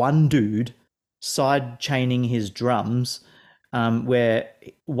just one dude side chaining his drums, where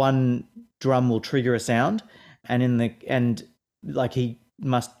one drum will trigger a sound, and like he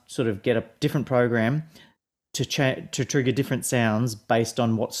must sort of get a different program to trigger different sounds based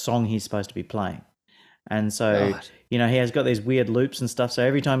on what song he's supposed to be playing. And so, Right. you know, he has got these weird loops and stuff. So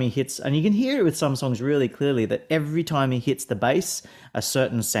every time he hits, and you can hear it with some songs really clearly, that every time he hits the bass, a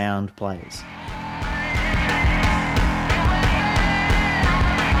certain sound plays.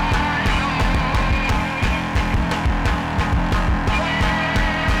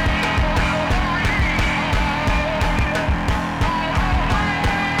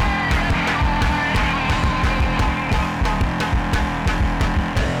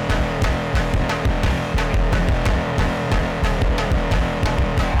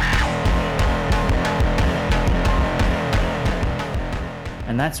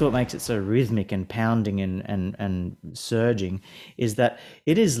 And that's what makes it so rhythmic and pounding and surging, is that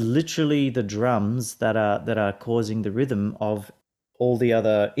it is literally the drums that are causing the rhythm of all the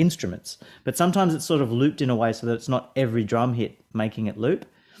other instruments. But sometimes it's sort of looped in a way so that it's not every drum hit making it loop.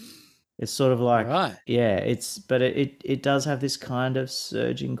 It's sort of like, Right. yeah, but it does have this kind of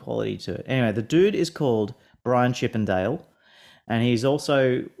surging quality to it. Anyway, the dude is called Brian Chippendale, and he's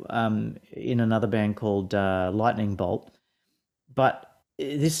also in another band called Lightning Bolt. But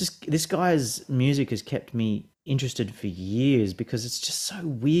this guy's music has kept me interested for years because it's just so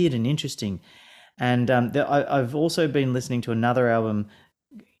weird and interesting. And I've also been listening to another album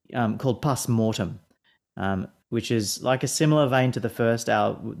called Pus Mortem, which is like a similar vein to the first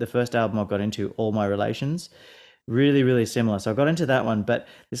album I got into, All My Relations. Really, really similar. So I got into that one. But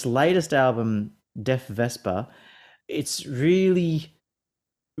this latest album, Def Vespa, it's really,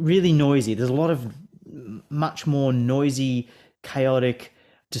 really noisy. There's a lot of much more noisy, chaotic,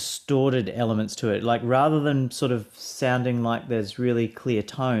 distorted elements to it. Like rather than sort of sounding like there's really clear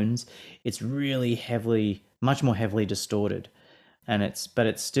tones, it's really much more heavily distorted. And but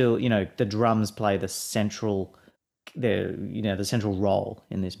it's still, the drums play the central role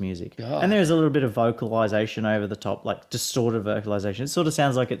in this music. God. And there's a little bit of vocalization over the top, like distorted vocalization. It sort of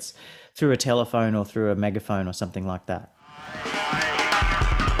sounds like it's through a telephone or through a megaphone or something like that.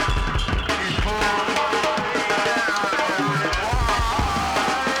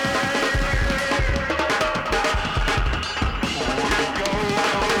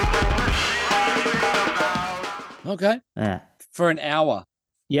 Okay. Yeah. For an hour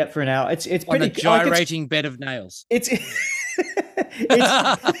Yep, for an hour. It's on pretty a gyrating bed of nails. It's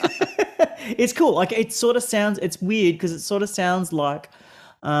it's cool. Like it sort of sounds. It's weird because it sort of sounds like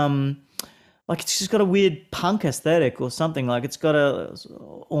it's just got a weird punk aesthetic or something. Like it's got a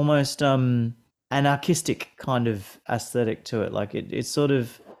almost anarchistic kind of aesthetic to it. Like it's sort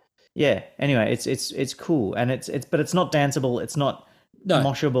of Anyway, it's cool and but it's not danceable. It's not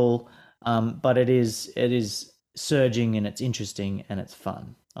moshable. But it is surging and it's interesting and it's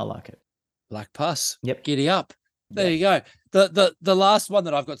fun. I like it. Black Pus. Yep. Giddy up. There you go. The last one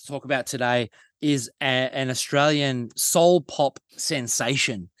that I've got to talk about today is an Australian soul pop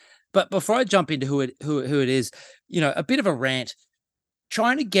sensation. But before I jump into who it is, a bit of a rant.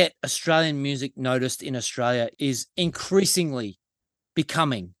 Trying to get Australian music noticed in Australia is increasingly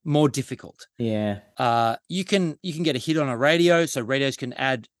becoming more difficult. Yeah. You can get a hit on a radio, so radios can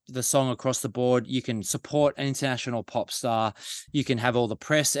add the song across the board. You can support an international pop star. You can have all the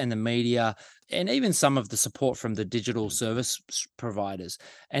press and the media and even some of the support from the digital service providers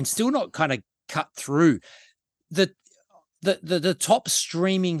and still not kind of cut through. The top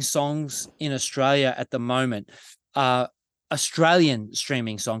streaming songs in Australia at the moment, Australian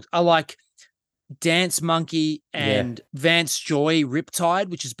streaming songs, are like Dance Monkey and Vance Joy Riptide,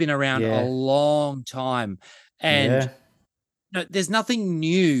 which has been around a long time. And there's nothing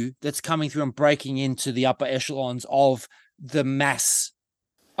new that's coming through and breaking into the upper echelons of the mass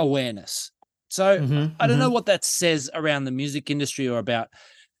awareness. So I don't know what that says around the music industry or about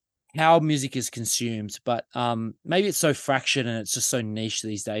how music is consumed, but maybe it's so fractured and it's just so niche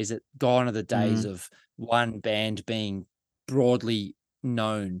these days that gone are the days of one band being broadly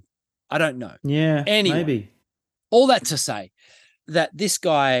known. I don't know. Yeah, anyway, maybe. All that to say that this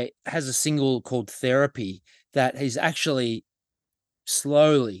guy has a single called Therapy that he's actually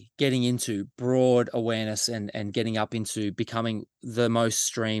slowly getting into broad awareness and getting up into becoming the most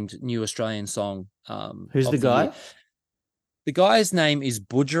streamed new Australian song. Who's the guy? Year. The guy's name is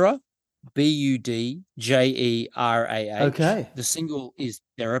Budjerah, Budjerah. Okay. The single is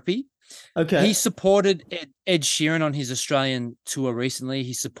Therapy. Okay. He supported Ed Sheeran on his Australian tour recently.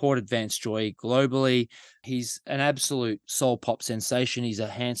 He supported Vance Joy globally. He's an absolute soul pop sensation. He's a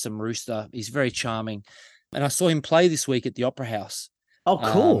handsome rooster. He's very charming. And I saw him play this week at the Opera House. Oh,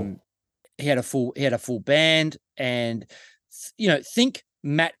 cool. He had a full band, and think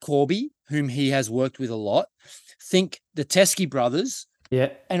Matt Corby, whom he has worked with a lot. Think the Teskey Brothers.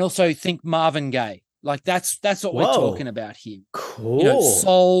 Yeah. And also think Marvin Gaye. Like that's what we're talking about here. Cool.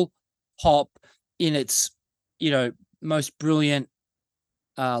 Soul pop in its, most brilliant,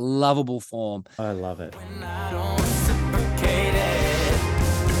 lovable form. I love it. When I don't reciprocate it,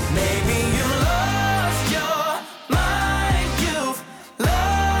 maybe you lost your mind, you've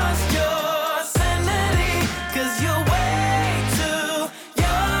lost your sanity, 'cause you're way too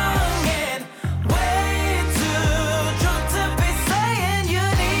young and way too drunk to be saying you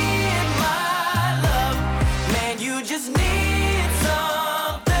need my love. Man, you just need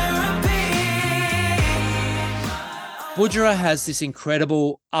some therapy. Budjerah has this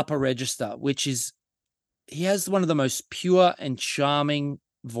incredible upper register, which is, he has one of the most pure and charming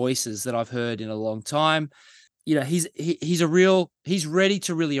voices that I've heard in a long time. He's ready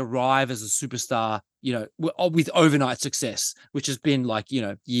to really arrive as a superstar, with overnight success, which has been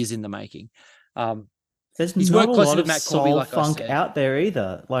years in the making. There's he's not worked a closely lot with of Matt Corby, soul like I funk said. out there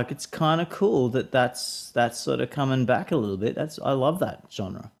either. Like it's kind of cool that's sort of coming back a little bit. I love that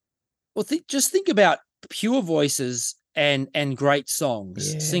genre. Well, just think about pure voices and great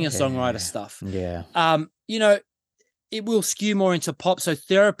songs, singer-songwriter stuff. Yeah. It will skew more into pop. So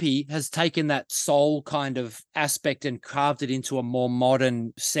Therapy has taken that soul kind of aspect and carved it into a more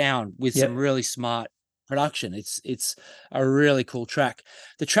modern sound with some really smart production. It's a really cool track.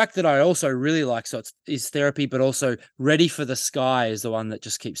 The track that I also really like, is Therapy, but also Ready for the Sky is the one that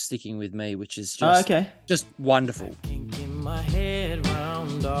just keeps sticking with me, which is just wonderful. Can't get my head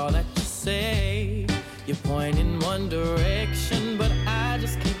round all that you say. You point in one direction, but I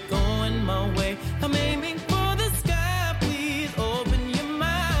just keep going my way. I may be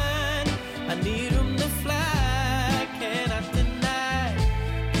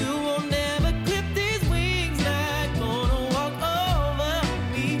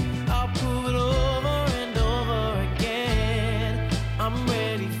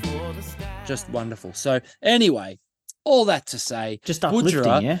just wonderful. So anyway, all that to say, Just uplifting,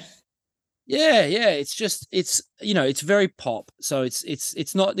 Budjerah, yeah? yeah, it's just it's it's very pop. So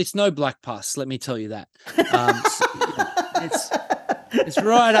it's no Black Pus, let me tell you that. It's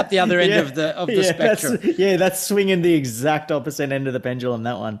right up the other end of the spectrum. That's swinging the exact opposite end of the pendulum,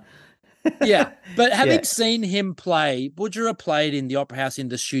 that one. Yeah, but having Yeah. seen him play, Budjerah played in the Opera House in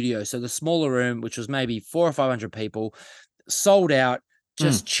the studio, so the smaller room, which was maybe 400 or 500 people, sold out,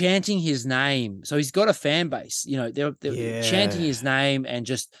 just chanting his name. So he's got a fan base, they're chanting his name and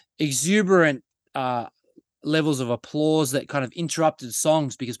just exuberant levels of applause that kind of interrupted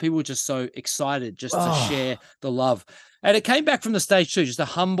songs because people were just so excited just to share the love. And it came back from the stage too, just a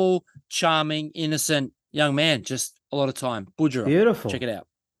humble, charming, innocent young man, just a lot of time. Budjerah. Beautiful. Check it out.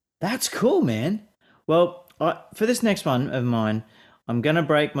 That's cool, man. Well, for this next one of mine, I'm going to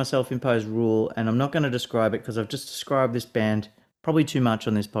break my self-imposed rule, and I'm not going to describe it because I've just described this band probably too much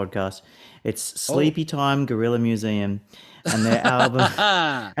on this podcast. It's Sleepy Time Gorilla Museum and their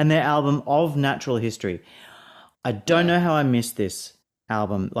album Of Natural History. I don't know how I missed this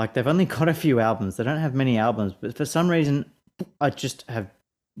album. Like, they've only got a few albums. They don't have many albums, but for some reason, I just have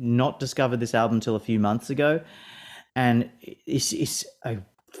not discovered this album till a few months ago, and it's a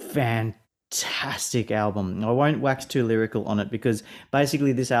fantastic album. I won't wax too lyrical on it because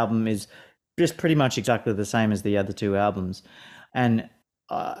basically this album is just pretty much exactly the same as the other two albums, and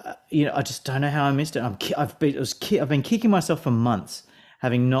I just don't know how I missed it. I've been kicking myself for months,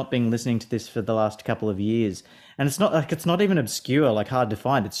 having not been listening to this for the last couple of years, and it's not even obscure, like hard to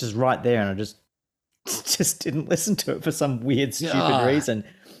find. It's just right there, and I just didn't listen to it for some weird, stupid reason.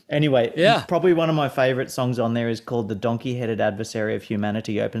 Anyway, probably one of my favorite songs on there is called "The Donkey-Headed Adversary of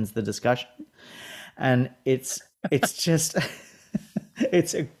Humanity" opens the discussion, and it's just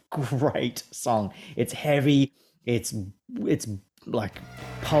it's a great song. It's heavy. It's like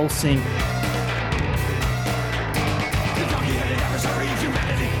pulsing. The donkey-headed adversary of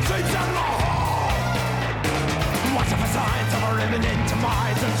humanity sleeps on the hall. Watch out for signs of our imminent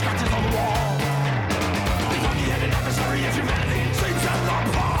demise and scratches on the wall. The donkey-headed adversary of humanity sleeps on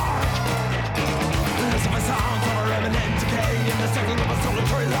the park. Listen for sounds of our imminent decay and the singing of a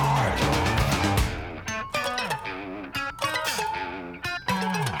solitary lark.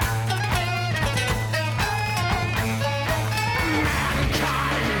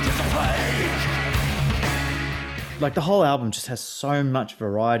 Like, the whole album just has so much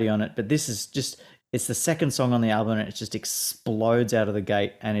variety on it, but this is it's the second song on the album, and it just explodes out of the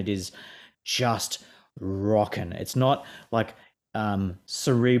gate, and it is just rocking. It's not like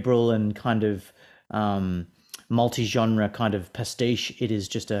cerebral and kind of multi-genre kind of pastiche. It is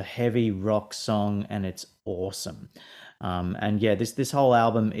just a heavy rock song, and it's awesome. And yeah, this whole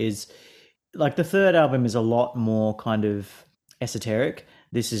album is like, the third album is a lot more kind of esoteric.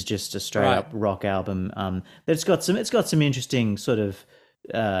 This is just a straight up rock album. It's got some interesting sort of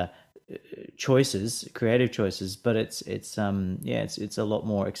creative choices, but it's a lot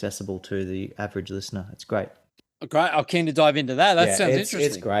more accessible to the average listener. It's great. Great. I'm keen to dive into that. That sounds interesting.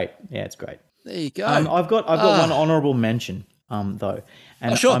 It's great. Yeah, it's great. There you go. I've got one honorable mention though,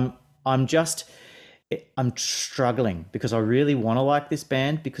 and sure. I'm struggling because I really want to like this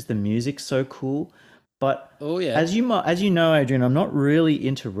band because the music's so cool. But as you know, Adrian, I'm not really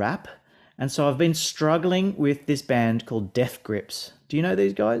into rap, and so I've been struggling with this band called Death Grips. Do you know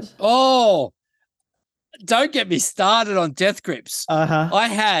these guys? Oh, don't get me started on Death Grips. I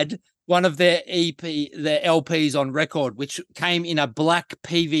had one of their LPs on record, which came in a black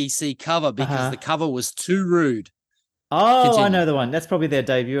PVC cover because the cover was too rude. Oh, Continue. I know the one. That's probably their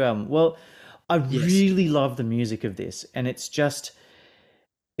debut album. Well, I really love the music of this, and it's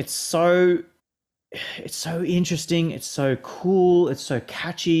so interesting, it's so cool, it's so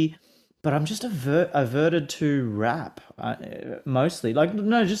catchy, but I'm just averted to rap mostly. Like,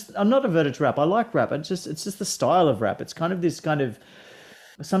 no, I'm not averted to rap. I like rap. It's just the style of rap. It's kind of this kind of,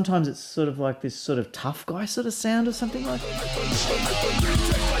 sometimes it's sort of like this sort of tough guy sort of sound or something like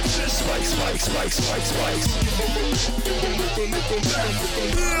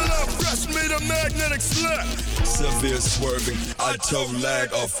made a magnetic slap. Severe swerving, I toe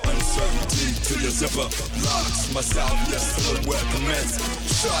lag off uncertainty to your zipper. Locks my southwest silhouette commence.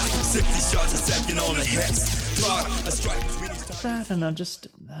 Shot 60 shots a second on a hex. Clock a strike. that, and I just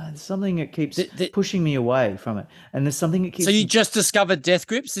there's something that keeps pushing me away from it, and there's something that keeps. So you just discovered Death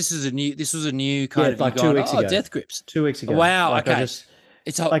Grips? This was a new kind of like 2 weeks ago. Death Grips 2 weeks ago. Wow. Like okay.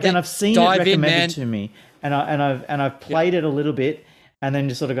 It's like, and I've seen it recommended to me, and I've played it a little bit, and then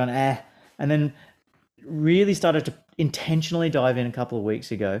just sort of gone and then really started to intentionally dive in a couple of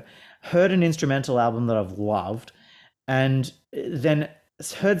weeks ago. Heard an instrumental album that I've loved, and then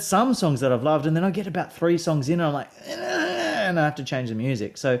heard some songs that I've loved, and then I get about 3 songs in, and I'm like, and I have to change the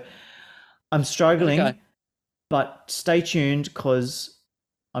music. So I'm struggling, Okay. but stay tuned because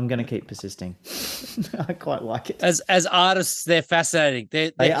I'm going to keep persisting. I quite like it. As artists, they're fascinating.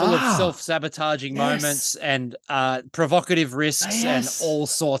 They're They full of are. self-sabotaging Yes. moments and provocative risks Yes. and all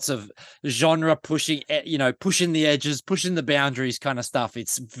sorts of genre pushing, pushing the edges, pushing the boundaries kind of stuff.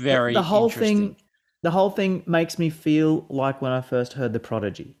 It's very the whole interesting. thing makes me feel like when I first heard The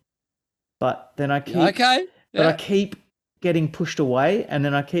Prodigy. But then I keep Okay. but I Yeah. keep getting pushed away, and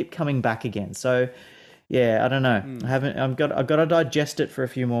then I keep coming back again. So yeah, I don't know. I've got to digest it for a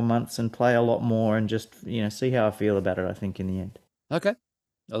few more months and play a lot more and just, see how I feel about it, I think, in the end. Okay.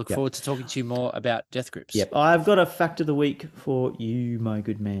 I look Yep. forward to talking to you more about Death Grips. Yep. I've got a fact of the week for you, my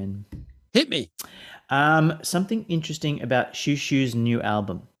good man. Hit me. Something interesting about Shoo Shoo's new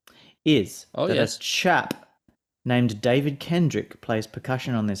album is Oh, that yes. a chap named David Kendrick plays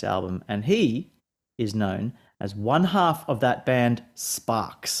percussion on this album, and he is known as one half of that band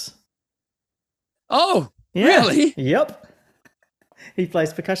Sparks. Oh, Yeah. really? Yep. He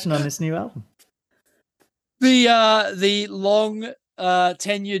plays percussion on this new album. The long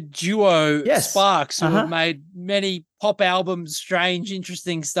tenured duo Yes. Sparks, who Uh-huh. have made many pop albums, strange,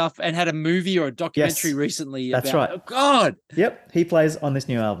 interesting stuff, and had a movie or a documentary Yes. recently. That's about, right. Oh God. Yep. He plays on this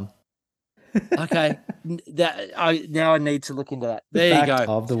new album. Okay. Now I need to look into that. There you Fact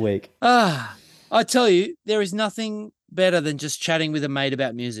go. of the week. I tell you, there is nothing better than just chatting with a mate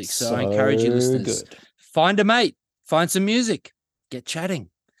about music. So I encourage you, So listeners, good. find a mate, find some music, get chatting.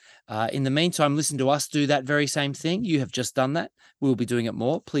 In the meantime, listen to us do that very same thing. You have just done that. We'll be doing it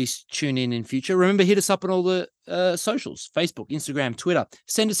more. Please tune in future. Remember, hit us up on all the socials, Facebook, Instagram, Twitter.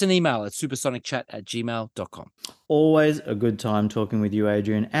 Send us an email at supersonicchat@gmail.com. Always a good time talking with you,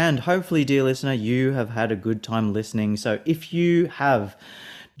 Adrian. And hopefully, dear listener, you have had a good time listening. So if you have,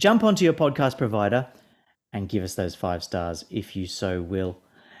 jump onto your podcast provider and give us those 5 stars if you so will.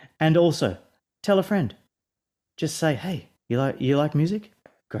 And also, tell a friend. Just say, hey, you like music?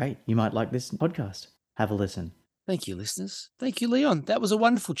 Great. You might like this podcast. Have a listen. Thank you, listeners. Thank you, Leon. That was a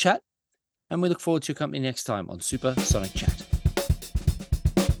wonderful chat. And we look forward to your company next time on Super Sonic Chat.